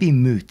 Maybe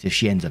moot if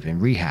she ends up in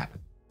rehab.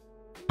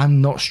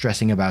 I'm not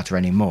stressing about her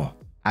anymore.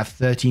 I have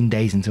 13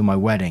 days until my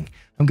wedding.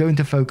 I'm going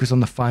to focus on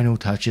the final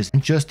touches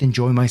and just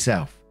enjoy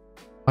myself.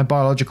 My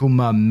biological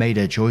mum made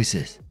her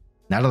choices.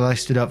 Now that I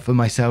stood up for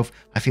myself,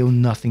 I feel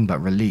nothing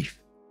but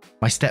relief.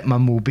 My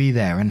stepmum will be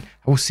there and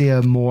I will see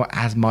her more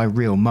as my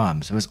real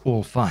mum, so it's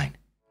all fine.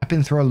 I've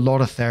been through a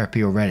lot of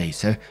therapy already,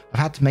 so I've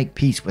had to make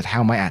peace with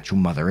how my actual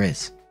mother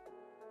is.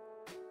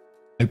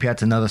 Opie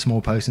adds another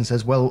small post and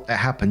says, well, it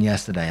happened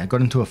yesterday. I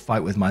got into a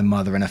fight with my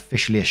mother and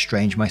officially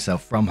estranged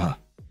myself from her.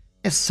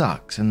 It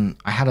sucks, and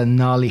I had a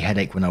gnarly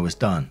headache when I was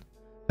done.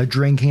 Her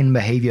drinking and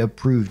behavior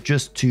proved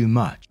just too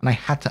much, and I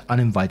had to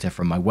uninvite her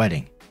from my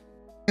wedding.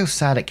 I feel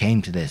sad it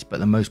came to this, but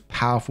the most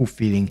powerful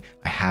feeling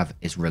I have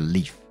is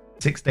relief.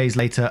 6 days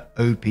later,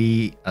 OP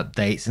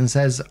updates and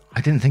says, I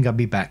didn't think I'd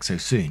be back so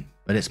soon,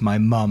 but it's my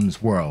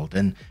mum's world,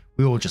 and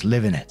we all just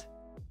live in it.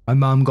 My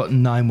mum got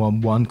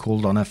 911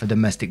 called on her for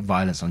domestic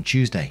violence on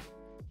Tuesday.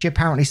 She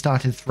apparently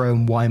started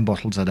throwing wine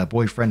bottles at her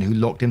boyfriend who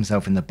locked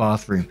himself in the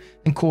bathroom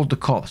and called the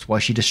cops while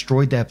she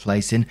destroyed their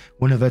place in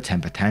one of her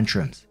temper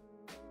tantrums.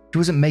 She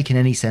wasn't making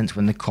any sense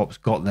when the cops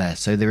got there,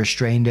 so they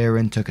restrained her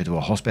and took her to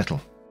a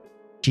hospital.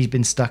 She's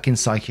been stuck in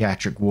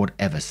psychiatric ward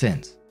ever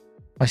since.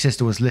 My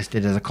sister was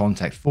listed as a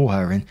contact for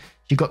her and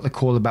she got the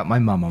call about my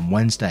mum on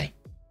Wednesday.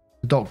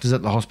 The doctors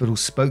at the hospital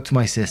spoke to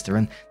my sister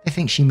and they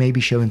think she may be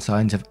showing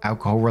signs of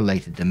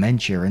alcohol-related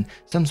dementia and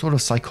some sort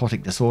of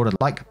psychotic disorder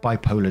like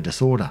bipolar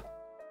disorder.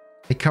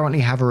 They currently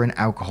have her in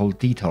alcohol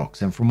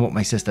detox, and from what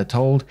my sister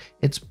told,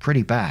 it's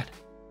pretty bad.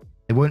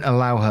 They won't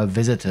allow her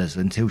visitors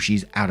until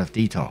she's out of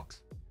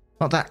detox.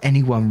 Not that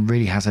anyone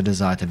really has a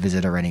desire to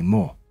visit her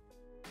anymore.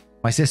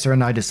 My sister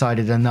and I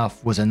decided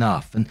enough was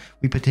enough, and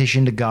we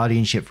petitioned a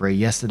guardianship for her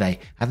yesterday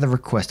at the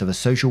request of a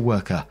social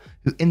worker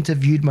who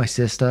interviewed my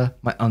sister,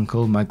 my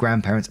uncle, my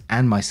grandparents,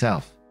 and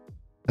myself.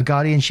 A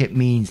guardianship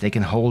means they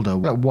can hold her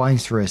while it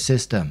winds through her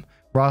system,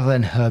 rather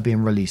than her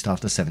being released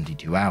after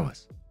 72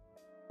 hours.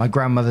 My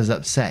grandmother's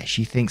upset.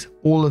 She thinks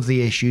all of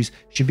the issues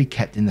should be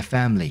kept in the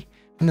family,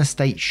 and the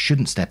state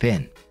shouldn't step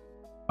in.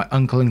 My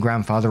uncle and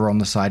grandfather are on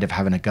the side of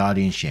having a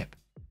guardianship.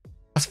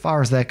 As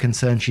far as they're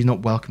concerned, she's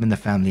not welcome in the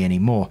family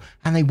anymore,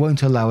 and they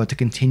won't allow her to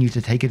continue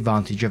to take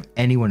advantage of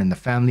anyone in the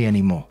family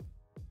anymore.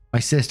 My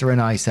sister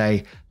and I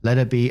say, let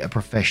her be a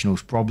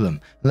professional's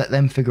problem, and let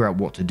them figure out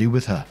what to do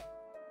with her.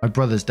 My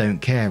brothers don't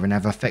care and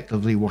have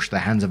effectively washed their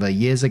hands of her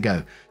years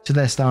ago, so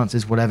their stance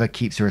is whatever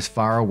keeps her as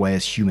far away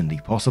as humanly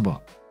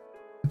possible.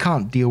 We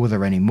can't deal with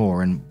her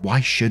anymore, and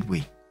why should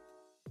we?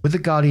 With the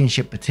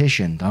guardianship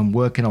petitioned, I'm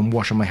working on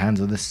washing my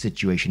hands of this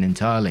situation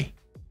entirely.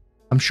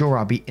 I'm sure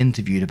I'll be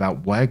interviewed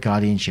about why a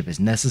guardianship is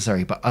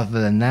necessary, but other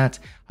than that,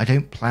 I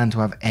don't plan to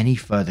have any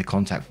further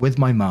contact with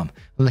my mum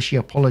unless she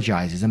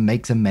apologizes and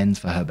makes amends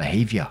for her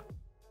behavior.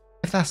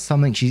 If that's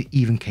something she's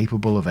even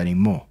capable of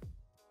anymore.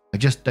 I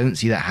just don't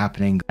see that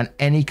happening, and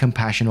any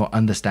compassion or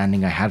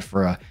understanding I had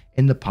for her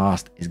in the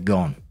past is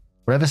gone.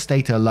 Whatever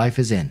state her life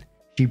is in,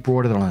 she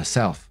brought it on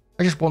herself.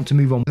 I just want to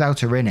move on without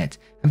her in it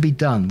and be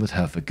done with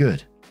her for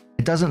good.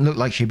 It doesn't look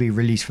like she'll be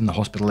released from the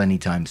hospital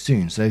anytime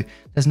soon, so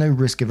there's no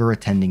risk of her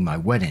attending my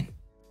wedding.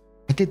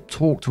 I did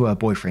talk to her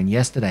boyfriend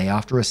yesterday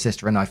after her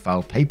sister and I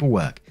filed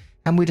paperwork,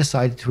 and we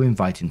decided to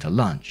invite him to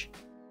lunch.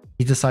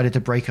 He decided to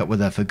break up with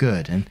her for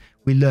good, and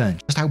we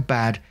learned just how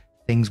bad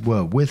things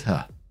were with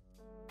her.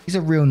 He's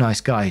a real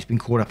nice guy who's been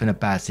caught up in a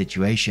bad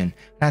situation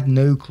and had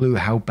no clue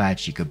how bad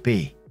she could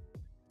be.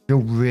 I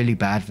feel really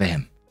bad for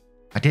him.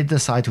 I did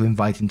decide to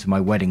invite him to my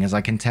wedding, as I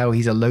can tell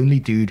he's a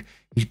lonely dude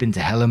who's been to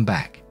hell and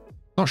back.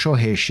 Not sure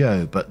he'll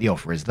show, but the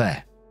offer is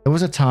there. There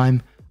was a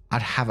time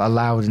I'd have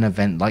allowed an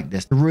event like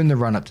this to ruin the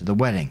run up to the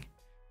wedding,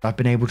 but I've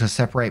been able to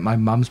separate my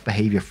mum's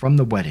behavior from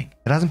the wedding.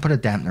 It hasn't put a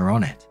dampener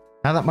on it.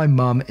 Now that my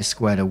mum is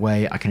squared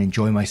away, I can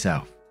enjoy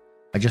myself.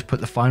 I just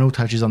put the final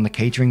touches on the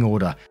catering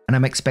order, and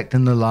I'm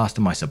expecting the last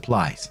of my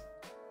supplies.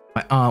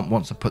 My aunt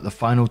wants to put the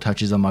final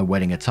touches on my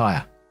wedding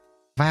attire.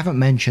 If I haven't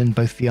mentioned,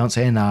 both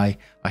fiancé and I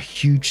are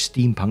huge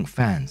steampunk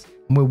fans,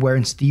 and and we're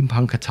wearing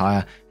steampunk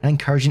attire and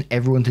encouraging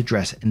everyone to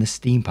dress in the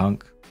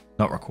steampunk.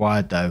 Not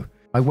required though.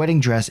 My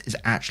wedding dress is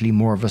actually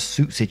more of a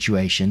suit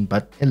situation,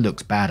 but it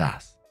looks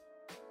badass.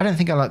 I don't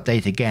think I'll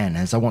update again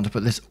as I want to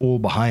put this all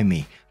behind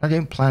me. I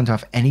don't plan to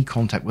have any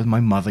contact with my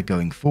mother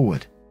going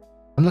forward.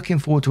 I'm looking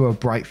forward to a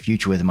bright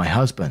future with my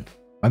husband.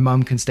 My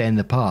mum can stay in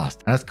the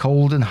past, and as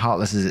cold and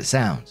heartless as it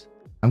sounds,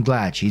 I'm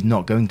glad she's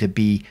not going to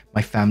be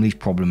my family's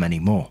problem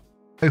anymore.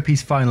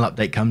 OP's final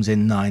update comes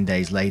in 9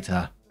 days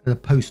later with a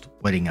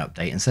post-wedding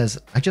update and says,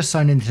 I just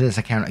signed into this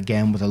account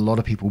again with a lot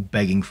of people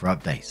begging for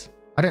updates.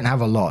 I don't have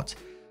a lot.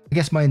 I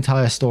guess my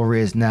entire story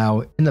is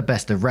now in the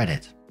best of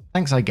Reddit.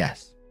 Thanks, I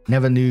guess.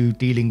 Never knew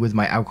dealing with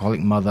my alcoholic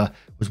mother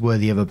was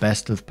worthy of a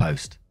best of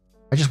post.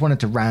 I just wanted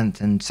to rant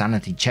and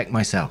sanity check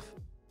myself.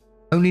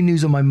 Only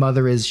news on my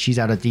mother is she's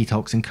out of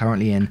detox and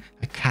currently in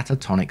a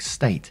catatonic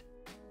state,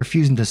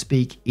 refusing to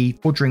speak, eat,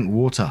 or drink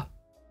water.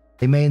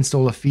 They may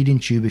install a feeding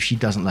tube if she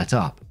doesn't let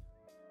up.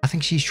 I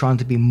think she's trying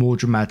to be more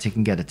dramatic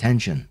and get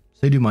attention.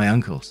 So do my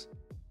uncles.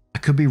 I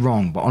could be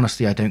wrong, but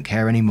honestly I don't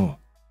care anymore.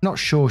 Not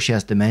sure she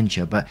has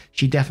dementia, but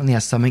she definitely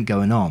has something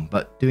going on,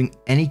 but doing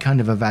any kind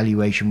of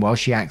evaluation while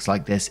she acts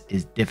like this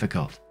is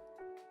difficult.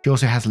 She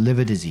also has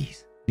liver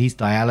disease, needs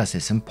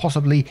dialysis, and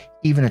possibly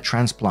even a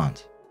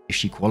transplant, if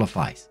she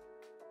qualifies.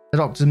 The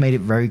doctors made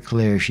it very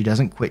clear if she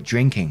doesn't quit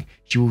drinking,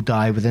 she will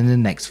die within the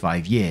next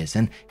 5 years,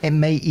 and it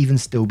may even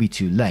still be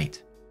too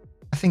late.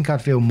 I think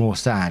I'd feel more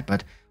sad,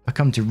 but I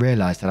come to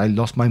realize that I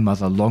lost my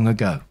mother long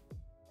ago.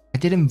 I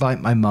did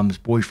invite my mum's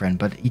boyfriend,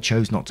 but he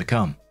chose not to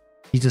come.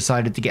 He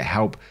decided to get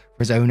help for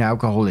his own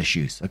alcohol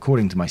issues,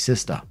 according to my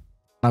sister.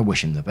 I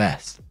wish him the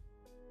best.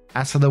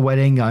 As for the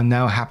wedding, I'm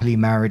now happily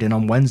married, and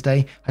on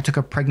Wednesday, I took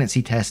a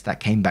pregnancy test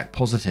that came back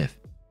positive.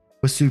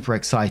 We're super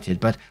excited,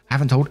 but I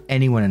haven't told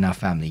anyone in our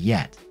family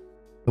yet.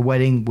 The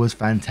wedding was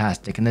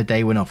fantastic and the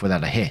day went off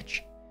without a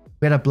hitch.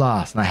 We had a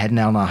blast and I heading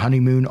out on our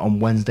honeymoon on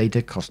Wednesday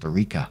to Costa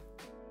Rica.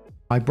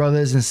 My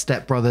brothers and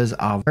stepbrothers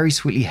are very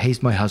sweetly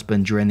hazed my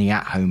husband during the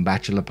at-home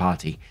bachelor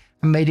party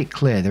and made it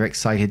clear they're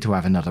excited to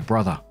have another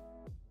brother.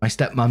 My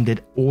stepmom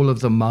did all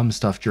of the mum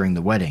stuff during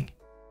the wedding.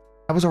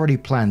 That was already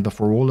planned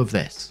before all of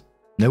this.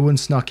 No one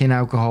snuck in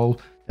alcohol,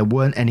 there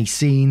weren't any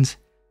scenes.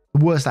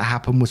 The worst that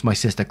happened was my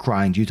sister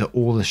crying due to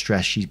all the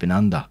stress she's been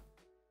under.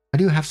 I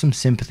do have some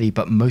sympathy,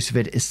 but most of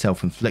it is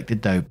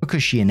self-inflicted though,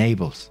 because she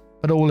enables.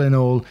 But all in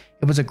all,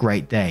 it was a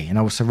great day and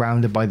I was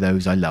surrounded by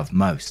those I love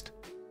most.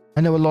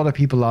 I know a lot of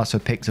people ask for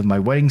pics of my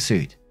wedding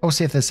suit. I'll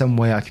see if there's some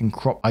way I can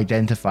crop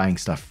identifying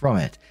stuff from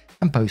it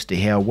and post it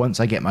here once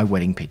I get my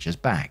wedding pictures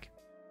back.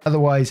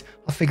 Otherwise,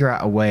 I'll figure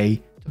out a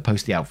way to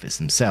post the outfits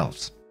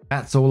themselves.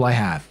 That's all I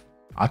have.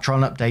 I'll try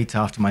and update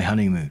after my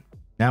honeymoon.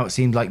 Now it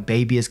seems like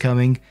baby is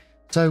coming,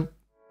 so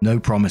no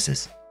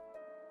promises.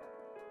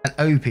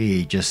 And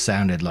OP just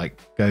sounded like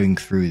going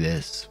through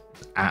this,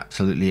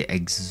 absolutely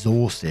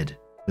exhausted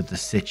with the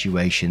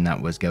situation that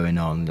was going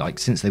on, like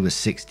since they were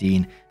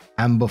 16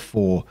 and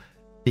before,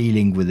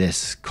 dealing with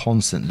this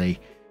constantly.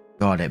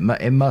 God,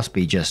 it must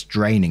be just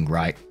draining,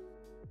 right?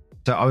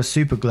 So I was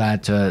super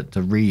glad to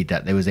read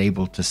that they was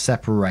able to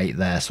separate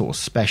their sort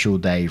of special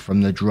day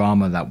from the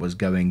drama that was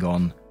going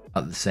on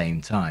at the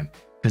same time,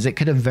 because it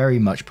could have very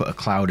much put a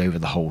cloud over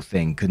the whole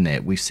thing, couldn't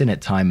it? We've seen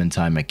it time and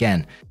time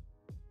again.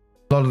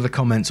 A lot of the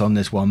comments on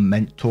this one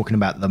meant talking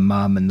about the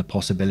mum and the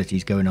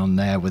possibilities going on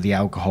there with the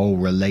alcohol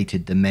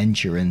related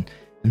dementia and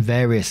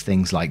various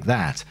things like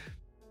that.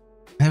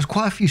 And there's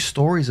quite a few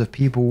stories of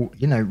people,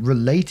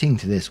 relating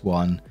to this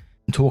one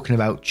and talking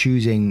about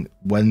choosing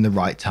when the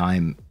right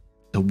time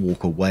to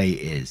walk away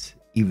is,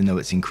 even though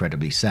it's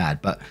incredibly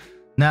sad. But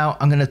now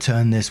I'm going to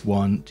turn this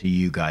one to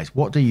you guys.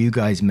 What do you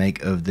guys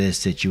make of this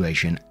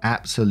situation?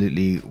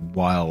 Absolutely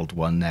wild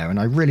one there. And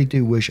I really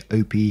do wish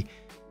OP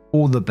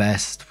all the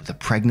best with the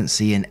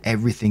pregnancy and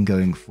everything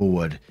going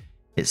forward.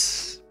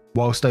 It's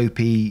whilst OP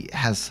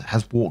has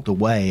walked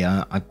away,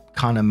 I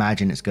can't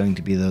imagine it's going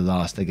to be the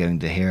last they're going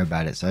to hear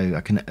about it. So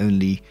I can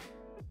only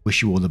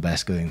wish you all the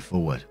best going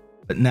forward.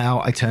 But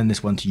now I turn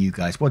this one to you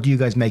guys. What do you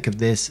guys make of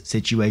this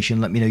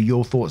situation? Let me know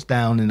your thoughts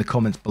down in the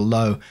comments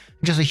below.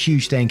 And just a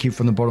huge thank you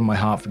from the bottom of my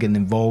heart for getting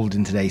involved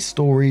in today's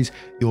stories.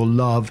 Your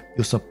love,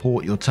 your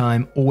support, your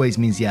time always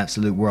means the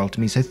absolute world to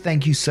me. So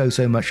thank you so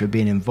much for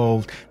being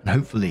involved, and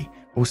hopefully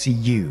I'll see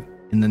you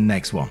in the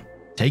next one.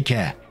 Take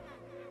care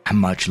and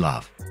much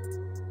love.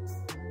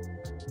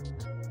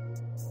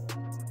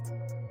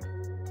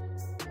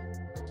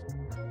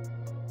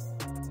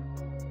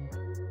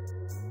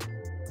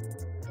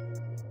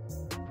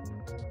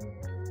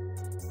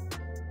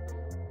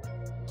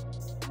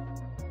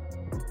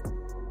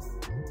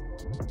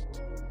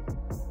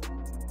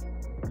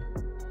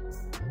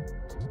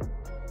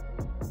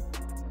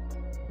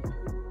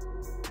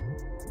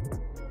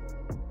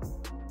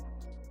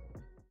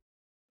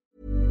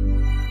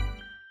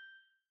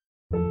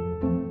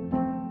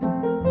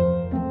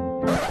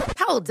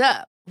 Hold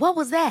up. What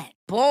was that?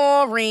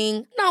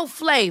 Boring. No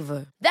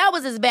flavor. That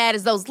was as bad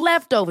as those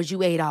leftovers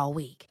you ate all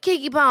week.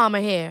 Keke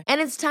Palmer here,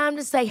 and it's time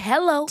to say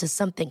hello to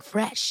something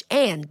fresh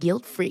and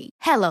guilt-free.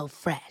 Hello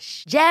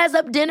Fresh. Jazz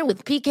up dinner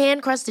with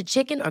pecan-crusted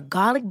chicken or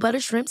garlic butter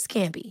shrimp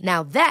scampi.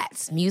 Now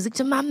that's music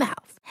to my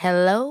mouth.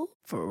 Hello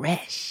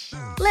Fresh.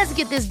 Let's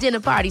get this dinner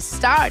party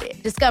started.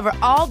 Discover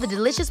all the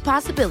delicious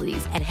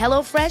possibilities at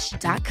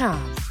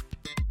HelloFresh.com.